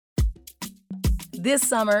This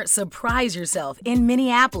summer, surprise yourself in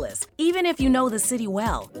Minneapolis, even if you know the city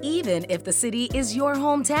well, even if the city is your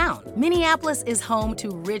hometown. Minneapolis is home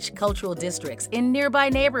to rich cultural districts in nearby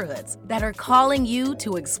neighborhoods that are calling you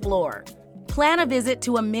to explore. Plan a visit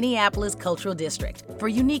to a Minneapolis cultural district for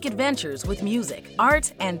unique adventures with music,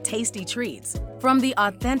 art, and tasty treats. From the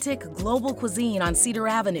authentic global cuisine on Cedar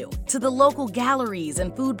Avenue, to the local galleries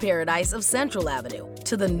and food paradise of Central Avenue,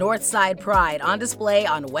 to the North Side Pride on display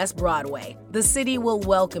on West Broadway, the city will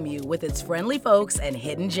welcome you with its friendly folks and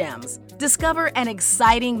hidden gems. Discover an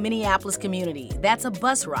exciting Minneapolis community that's a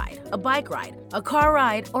bus ride, a bike ride, a car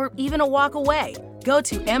ride, or even a walk away. Go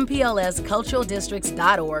to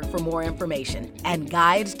mplsculturaldistricts.org for more information and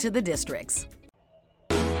guide to the districts.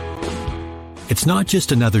 It's not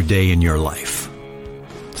just another day in your life.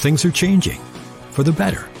 Things are changing for the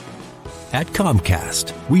better. At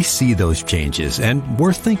Comcast, we see those changes, and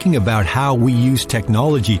we're thinking about how we use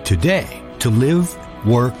technology today to live,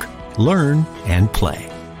 work, learn, and play.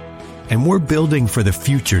 And we're building for the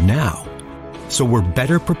future now, so we're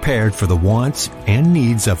better prepared for the wants and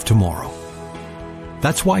needs of tomorrow.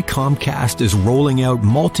 That's why Comcast is rolling out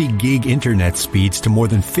multi-gig internet speeds to more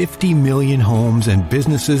than 50 million homes and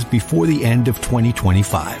businesses before the end of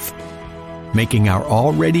 2025, making our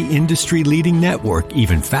already industry-leading network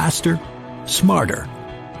even faster, smarter,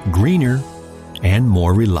 greener, and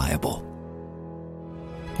more reliable.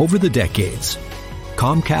 Over the decades,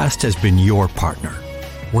 Comcast has been your partner,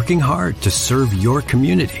 working hard to serve your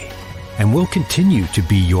community, and will continue to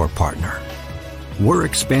be your partner. We're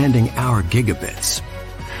expanding our gigabits,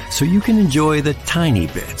 so you can enjoy the tiny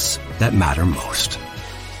bits that matter most.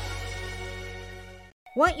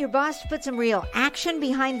 Want your boss to put some real action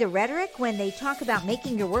behind the rhetoric when they talk about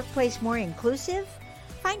making your workplace more inclusive?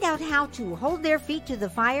 Find out how to hold their feet to the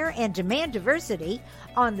fire and demand diversity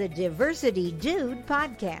on the Diversity Dude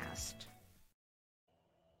podcast.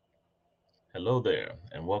 Hello there,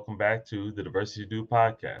 and welcome back to the Diversity Dude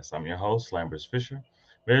podcast. I'm your host, Lambert Fisher,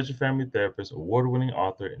 marriage and family therapist, award-winning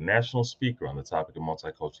author, and national speaker on the topic of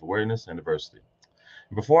multicultural awareness and diversity.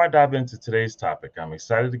 And before I dive into today's topic, I'm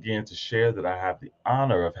excited again to share that I have the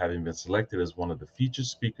honor of having been selected as one of the featured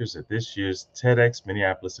speakers at this year's TEDx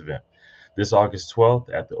Minneapolis event, this August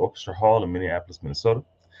 12th at the Orchestra Hall in Minneapolis, Minnesota.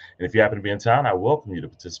 And if you happen to be in town, I welcome you to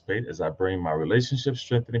participate as I bring my relationship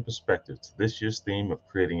strengthening perspective to this year's theme of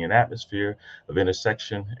creating an atmosphere of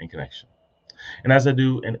intersection and connection. And as I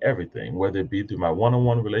do in everything, whether it be through my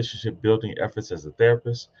one-on-one relationship building efforts as a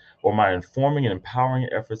therapist or my informing and empowering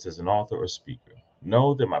efforts as an author or speaker,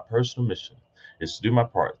 know that my personal mission is to do my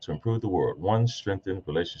part to improve the world one strengthened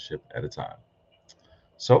relationship at a time.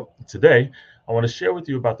 So today, I want to share with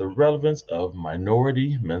you about the relevance of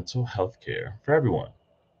minority mental health care for everyone.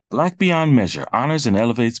 Black Beyond Measure honors and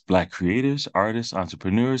elevates Black creators, artists,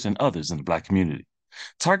 entrepreneurs, and others in the Black community.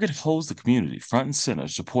 Target holds the community front and center,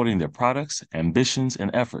 supporting their products, ambitions, and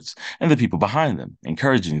efforts, and the people behind them,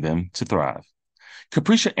 encouraging them to thrive.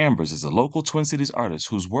 Capricia Ambers is a local Twin Cities artist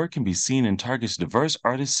whose work can be seen in Target's diverse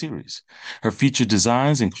artist series. Her featured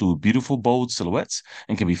designs include beautiful, bold silhouettes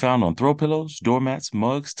and can be found on throw pillows, doormats,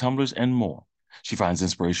 mugs, tumblers, and more. She finds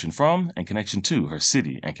inspiration from and connection to her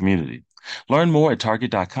city and community. Learn more at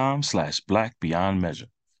target.com/blackbeyondmeasure.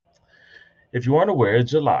 If you aren't aware,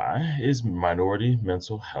 July is Minority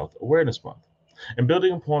Mental Health Awareness Month. And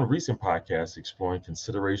building upon recent podcasts exploring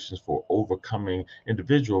considerations for overcoming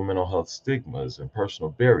individual mental health stigmas and personal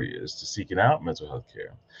barriers to seeking out mental health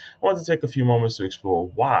care, I want to take a few moments to explore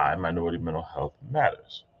why minority mental health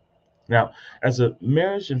matters. Now, as a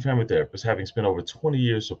marriage and family therapist, having spent over 20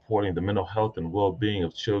 years supporting the mental health and well-being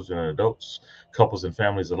of children and adults, couples and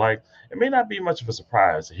families alike, it may not be much of a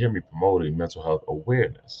surprise to hear me promoting mental health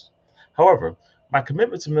awareness. However, my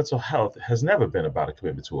commitment to mental health has never been about a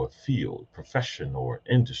commitment to a field, profession, or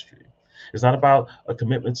industry. It's not about a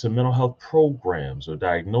commitment to mental health programs or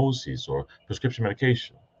diagnoses or prescription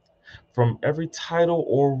medication. From every title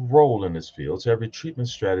or role in this field to every treatment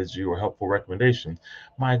strategy or helpful recommendation,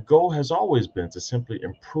 my goal has always been to simply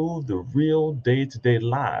improve the real day-to-day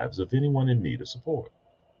lives of anyone in need of support.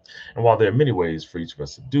 And while there are many ways for each of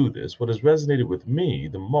us to do this, what has resonated with me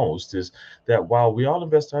the most is that while we all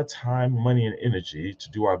invest our time, money, and energy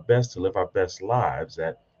to do our best to live our best lives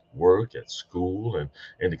at work, at school, and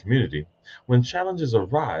in the community, when challenges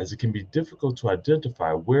arise, it can be difficult to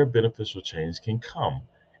identify where beneficial change can come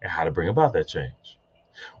and how to bring about that change.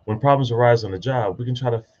 When problems arise on the job, we can try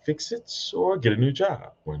to fix it or get a new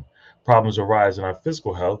job. When problems arise in our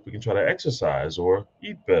physical health, we can try to exercise or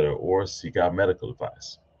eat better or seek out medical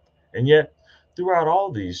advice. And yet, throughout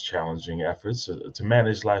all these challenging efforts to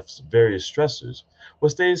manage life's various stressors, what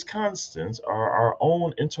stays constant are our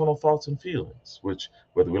own internal thoughts and feelings, which,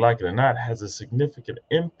 whether we like it or not, has a significant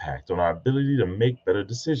impact on our ability to make better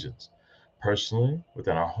decisions, personally,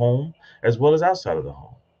 within our home, as well as outside of the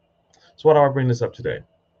home. So why do I bring this up today?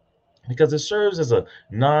 Because it serves as a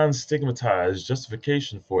non-stigmatized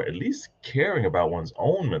justification for at least caring about one's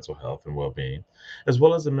own mental health and well-being, as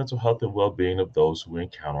well as the mental health and well-being of those who we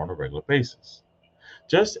encounter on a regular basis.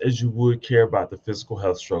 Just as you would care about the physical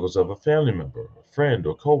health struggles of a family member, a friend,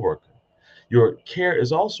 or coworker, your care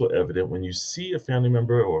is also evident when you see a family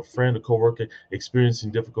member or a friend or coworker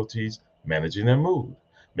experiencing difficulties managing their mood,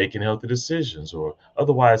 making healthy decisions, or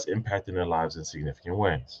otherwise impacting their lives in significant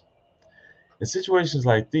ways. In situations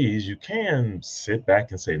like these, you can sit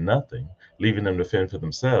back and say nothing, leaving them to fend for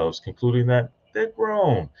themselves, concluding that they're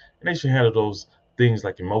grown and they should handle those things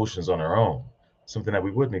like emotions on their own, something that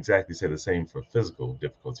we wouldn't exactly say the same for physical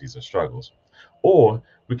difficulties or struggles. Or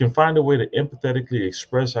we can find a way to empathetically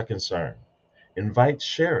express our concern, invite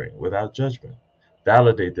sharing without judgment,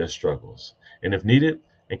 validate their struggles, and if needed,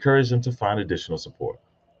 encourage them to find additional support.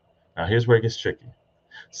 Now, here's where it gets tricky.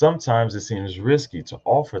 Sometimes it seems risky to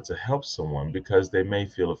offer to help someone because they may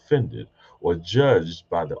feel offended or judged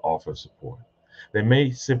by the offer of support. They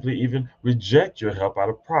may simply even reject your help out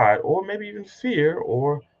of pride, or maybe even fear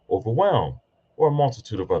or overwhelm, or a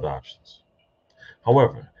multitude of other options.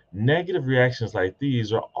 However, negative reactions like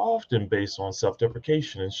these are often based on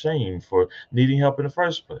self-deprecation and shame for needing help in the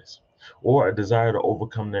first place, or a desire to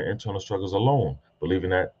overcome their internal struggles alone, believing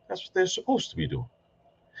that that's what they're supposed to be doing.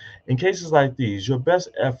 In cases like these, your best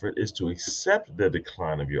effort is to accept the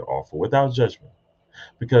decline of your offer without judgment,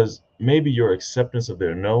 because maybe your acceptance of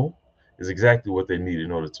their no is exactly what they need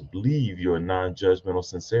in order to believe your non-judgmental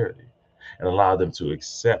sincerity and allow them to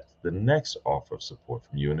accept the next offer of support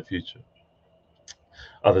from you in the future.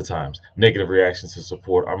 Other times, negative reactions to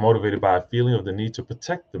support are motivated by a feeling of the need to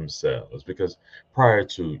protect themselves because prior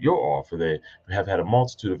to your offer, they have had a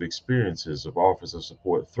multitude of experiences of offers of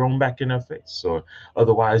support thrown back in their face or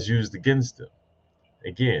otherwise used against them.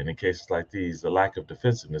 Again, in cases like these, the lack of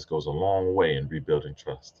defensiveness goes a long way in rebuilding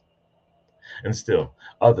trust. And still,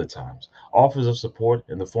 other times, offers of support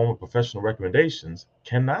in the form of professional recommendations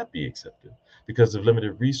cannot be accepted because of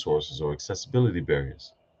limited resources or accessibility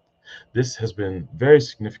barriers. This has been very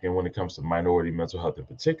significant when it comes to minority mental health in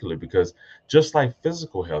particular, because just like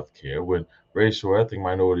physical health care, when racial or ethnic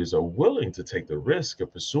minorities are willing to take the risk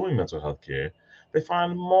of pursuing mental health care, they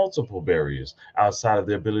find multiple barriers outside of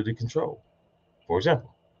their ability to control. For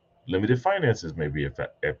example, limited finances may be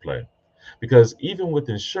at play, because even with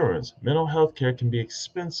insurance, mental health care can be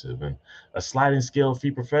expensive, and a sliding scale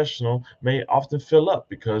fee professional may often fill up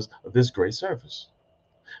because of this great service.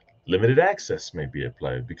 Limited access may be at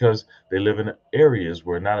play because they live in areas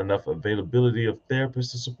where not enough availability of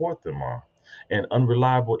therapists to support them are, and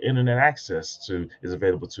unreliable internet access is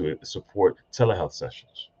available to support telehealth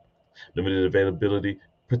sessions. Limited availability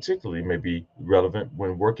particularly may be relevant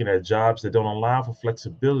when working at jobs that don't allow for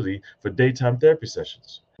flexibility for daytime therapy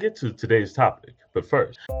sessions. We'll get to today's topic, but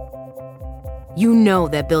first. You know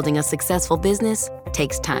that building a successful business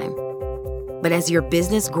takes time. But as your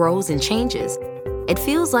business grows and changes, it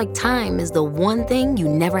feels like time is the one thing you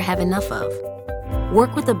never have enough of.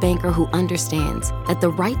 Work with a banker who understands that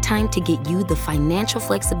the right time to get you the financial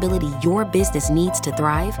flexibility your business needs to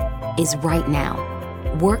thrive is right now.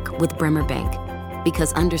 Work with Bremer Bank,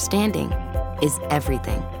 because understanding is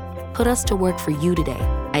everything. Put us to work for you today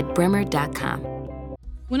at bremer.com.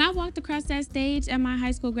 When I walked across that stage at my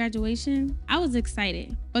high school graduation, I was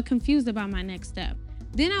excited, but confused about my next step.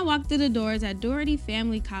 Then I walked through the doors at Doherty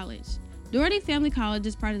Family College. Doherty Family College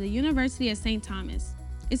is part of the University of St. Thomas.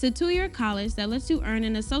 It's a 2-year college that lets you earn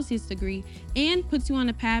an associate's degree and puts you on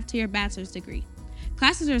a path to your bachelor's degree.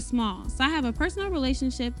 Classes are small, so I have a personal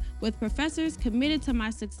relationship with professors committed to my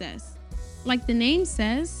success. Like the name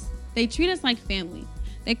says, they treat us like family.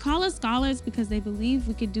 They call us scholars because they believe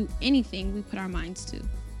we could do anything we put our minds to.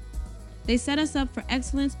 They set us up for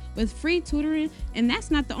excellence with free tutoring, and that's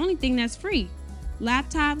not the only thing that's free.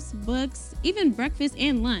 Laptops, books, even breakfast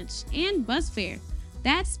and lunch, and bus fare.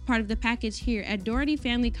 That's part of the package here at Doherty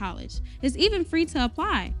Family College. It's even free to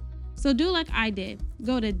apply. So do like I did.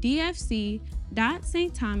 Go to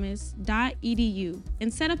dfc.stthomas.edu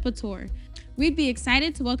and set up a tour. We'd be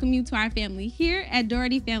excited to welcome you to our family here at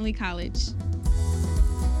Doherty Family College.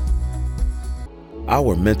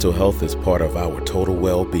 Our mental health is part of our total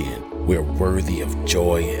well-being. We're worthy of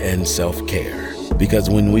joy and self-care. Because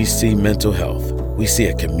when we see mental health, we see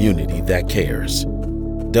a community that cares.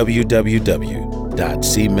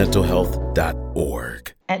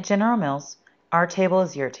 www.cmentalhealth.org. At General Mills, Our table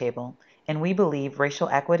is your table, and we believe racial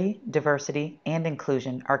equity, diversity, and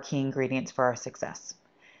inclusion are key ingredients for our success.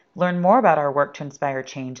 Learn more about our work to inspire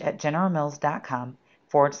change at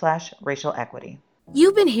generalmills.com/racial equity.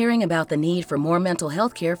 You've been hearing about the need for more mental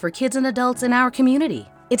health care for kids and adults in our community.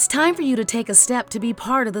 It's time for you to take a step to be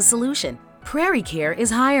part of the solution. Prairie Care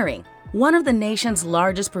is hiring. One of the nation's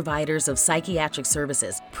largest providers of psychiatric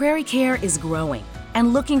services, Prairie Care is growing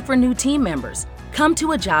and looking for new team members. Come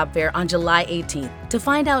to a job fair on July 18th to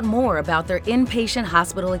find out more about their inpatient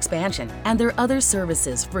hospital expansion and their other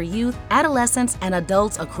services for youth, adolescents, and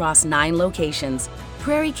adults across 9 locations.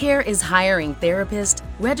 Prairie Care is hiring therapists,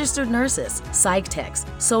 registered nurses, psych techs,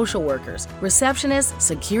 social workers, receptionists,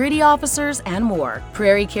 security officers, and more.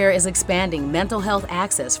 Prairie Care is expanding mental health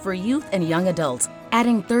access for youth and young adults,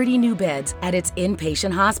 adding 30 new beds at its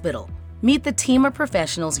inpatient hospital. Meet the team of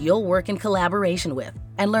professionals you'll work in collaboration with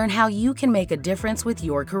and learn how you can make a difference with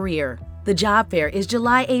your career. The job fair is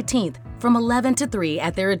July 18th from 11 to 3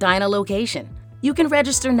 at their Edina location. You can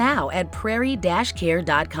register now at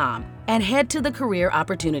prairie-care.com and head to the Career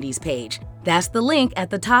Opportunities page. That's the link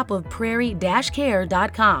at the top of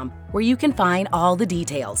prairie-care.com where you can find all the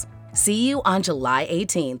details. See you on July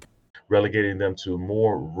 18th. Relegating them to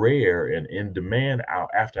more rare and in-demand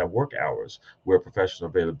after-work hours where professional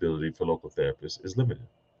availability for local therapists is limited.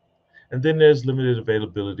 And then there's limited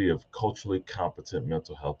availability of culturally competent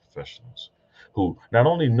mental health professionals who not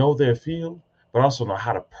only know their field, but also know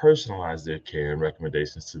how to personalize their care and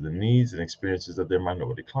recommendations to the needs and experiences of their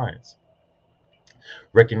minority clients.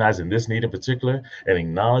 Recognizing this need in particular and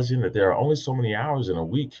acknowledging that there are only so many hours in a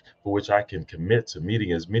week for which I can commit to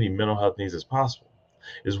meeting as many mental health needs as possible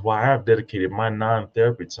is why I've dedicated my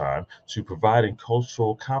non-therapy time to providing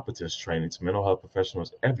cultural competence training to mental health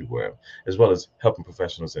professionals everywhere, as well as helping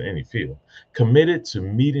professionals in any field, committed to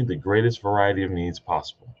meeting the greatest variety of needs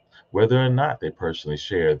possible, whether or not they personally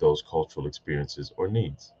share those cultural experiences or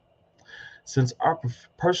needs. Since our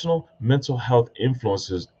personal mental health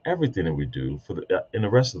influences everything that we do in the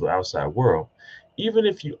rest of the outside world, even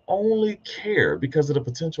if you only care because of the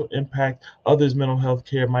potential impact others' mental health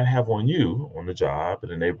care might have on you, on the job, in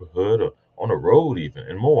the neighborhood, or on the road even,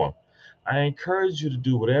 and more, I encourage you to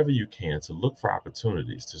do whatever you can to look for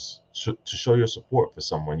opportunities to show your support for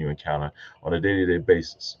someone you encounter on a day-to-day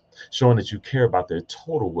basis, showing that you care about their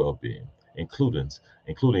total well-being, including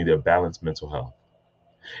their balanced mental health.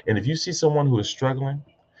 And if you see someone who is struggling,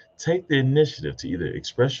 take the initiative to either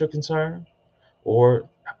express your concern or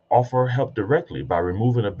offer help directly by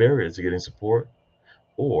removing a barrier to getting support,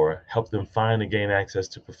 or help them find and gain access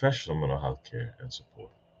to professional mental health care and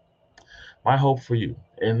support. My hope for you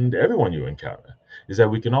and everyone you encounter is that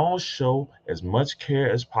we can all show as much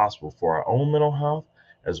care as possible for our own mental health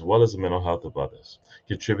as well as the mental health of others,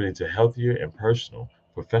 contributing to healthier and personal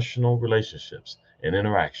professional relationships and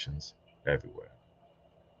interactions everywhere.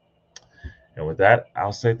 And with that,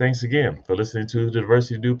 I'll say thanks again for listening to the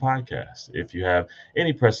Diversity Do podcast. If you have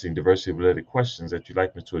any pressing diversity-related questions that you'd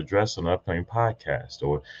like me to address on an upcoming podcast,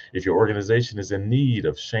 or if your organization is in need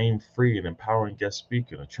of shame-free and empowering guest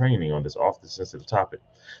speaking or training on this often sensitive topic,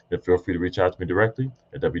 then feel free to reach out to me directly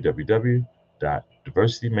at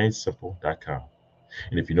www.diversitymadesimple.com.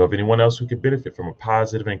 And if you know of anyone else who could benefit from a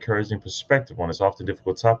positive and encouraging perspective on this often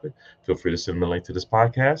difficult topic, feel free to send them a link to this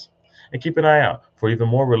podcast. And keep an eye out for even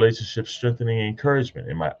more relationship strengthening encouragement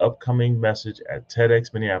in my upcoming message at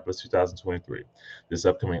TEDx Minneapolis 2023, this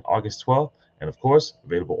upcoming August 12th, and of course,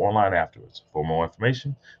 available online afterwards. For more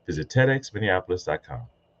information, visit TEDxMinneapolis.com.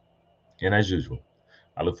 And as usual,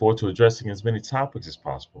 I look forward to addressing as many topics as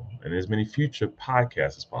possible and as many future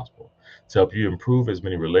podcasts as possible to help you improve as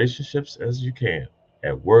many relationships as you can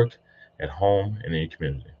at work, at home, and in your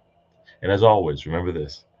community. And as always, remember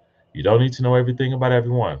this: you don't need to know everything about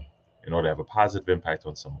everyone in order to have a positive impact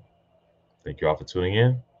on someone. Thank you all for tuning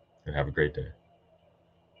in, and have a great day.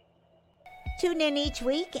 Tune in each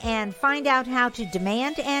week and find out how to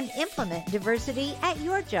demand and implement diversity at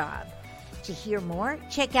your job. To hear more,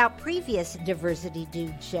 check out previous Diversity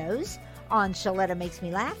Dude shows on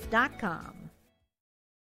ShalettaMakesMeLaugh.com.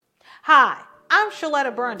 Hi, I'm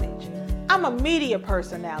Shaletta Brundage. I'm a media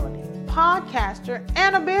personality, podcaster,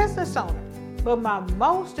 and a business owner. But my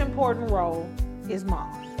most important role is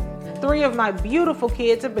mom. 3 of my beautiful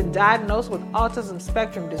kids have been diagnosed with autism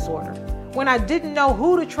spectrum disorder. When I didn't know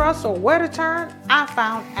who to trust or where to turn, I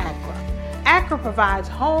found ACRA. ACRA provides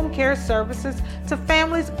home care services to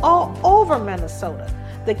families all over Minnesota.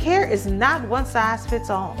 The care is not one size fits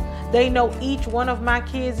all. They know each one of my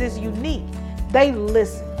kids is unique. They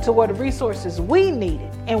listen to what resources we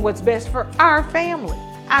needed and what's best for our family.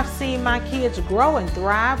 I've seen my kids grow and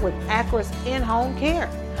thrive with ACRA's in-home care.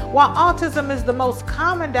 While autism is the most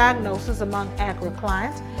common diagnosis among ACRA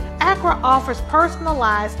clients, ACRA offers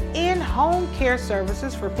personalized in-home care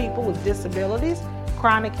services for people with disabilities,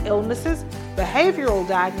 chronic illnesses, behavioral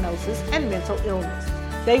diagnosis, and mental illness.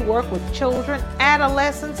 They work with children,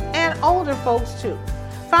 adolescents, and older folks too.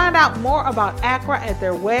 Find out more about ACRA at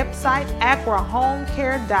their website,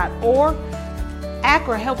 acrahomecare.org.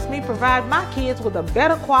 ACRA helps me provide my kids with a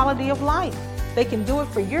better quality of life. They can do it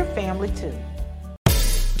for your family too.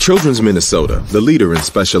 Children's Minnesota, the leader in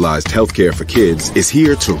specialized healthcare for kids, is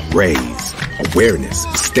here to raise awareness,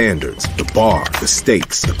 standards, the bar, the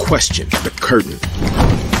stakes, the question, the curtain.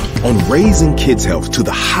 On raising kids' health to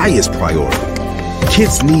the highest priority,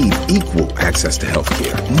 kids need equal access to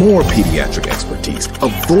healthcare, more pediatric expertise, a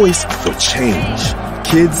voice for change.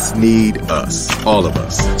 Kids need us, all of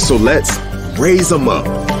us. So let's raise them up.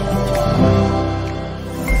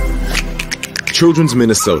 Children's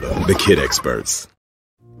Minnesota, the kid experts.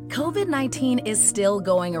 COVID-19 is still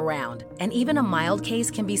going around, and even a mild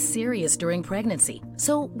case can be serious during pregnancy.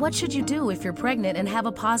 So what should you do if you're pregnant and have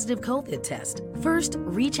a positive COVID test? First,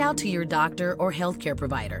 reach out to your doctor or healthcare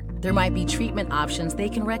provider. There might be treatment options they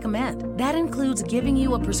can recommend. That includes giving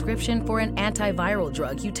you a prescription for an antiviral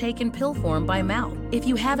drug you take in pill form by mouth. If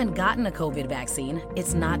you haven't gotten a COVID vaccine,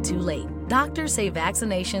 it's not too late. Doctors say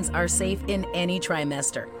vaccinations are safe in any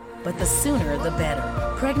trimester, but the sooner the better.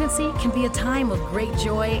 Pregnancy can be a time of great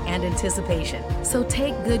joy and anticipation, so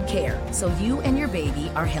take good care so you and your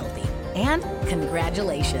baby are healthy. And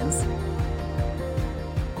congratulations.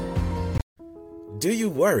 Do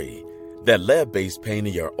you worry that lead-based paint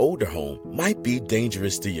in your older home might be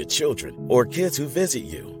dangerous to your children or kids who visit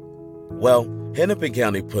you? Well, Hennepin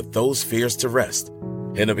County put those fears to rest.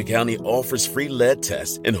 Hennepin County offers free lead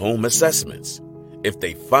tests and home assessments. If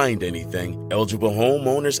they find anything, eligible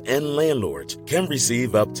homeowners and landlords can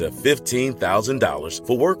receive up to $15,000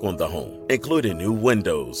 for work on the home, including new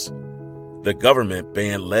windows. The government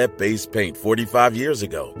banned lead-based paint 45 years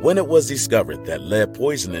ago when it was discovered that lead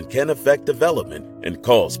poisoning can affect development and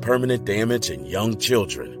cause permanent damage in young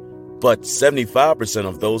children. But 75%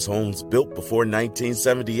 of those homes built before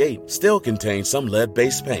 1978 still contain some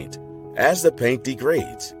lead-based paint. As the paint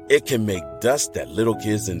degrades, it can make dust that little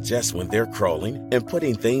kids ingest when they're crawling and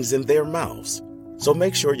putting things in their mouths. So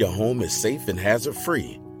make sure your home is safe and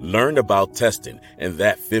hazard-free. Learn about testing and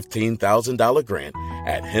that $15,000 grant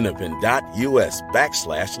at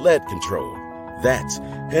hennepin.us/lead control. That's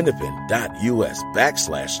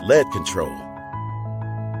hennepin.us/lead control.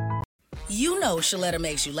 You know Shaletta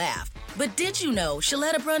makes you laugh, but did you know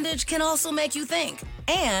Shaletta Brundage can also make you think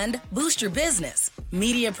and boost your business?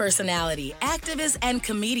 Media personality, activist, and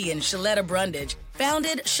comedian Shaletta Brundage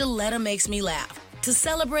founded Shaletta Makes Me Laugh to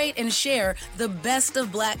celebrate and share the best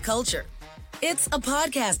of Black culture. It's a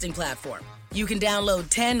podcasting platform. You can download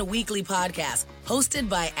 10 weekly podcasts hosted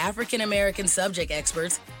by African-American subject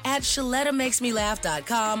experts at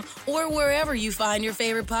ShalettaMakesMeLaugh.com or wherever you find your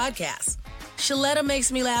favorite podcasts.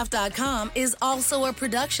 ShalettaMakesMeLaugh.com is also a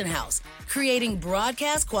production house, creating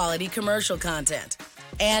broadcast-quality commercial content.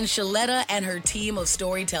 And Shaletta and her team of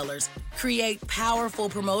storytellers create powerful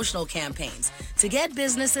promotional campaigns to get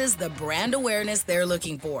businesses the brand awareness they're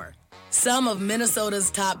looking for. Some of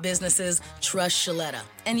Minnesota's top businesses trust Shaletta,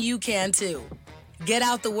 and you can too. Get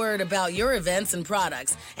out the word about your events and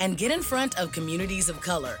products and get in front of communities of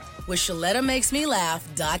color with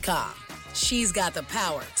ShalettaMakesMeLaugh.com. She's got the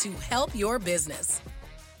power to help your business.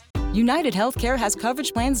 United Healthcare has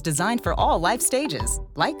coverage plans designed for all life stages,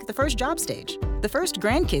 like the first job stage, the first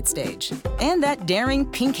grandkid stage, and that daring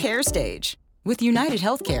pink hair stage. With United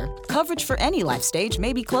Healthcare, coverage for any life stage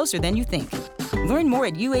may be closer than you think. Learn more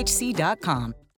at uhc.com.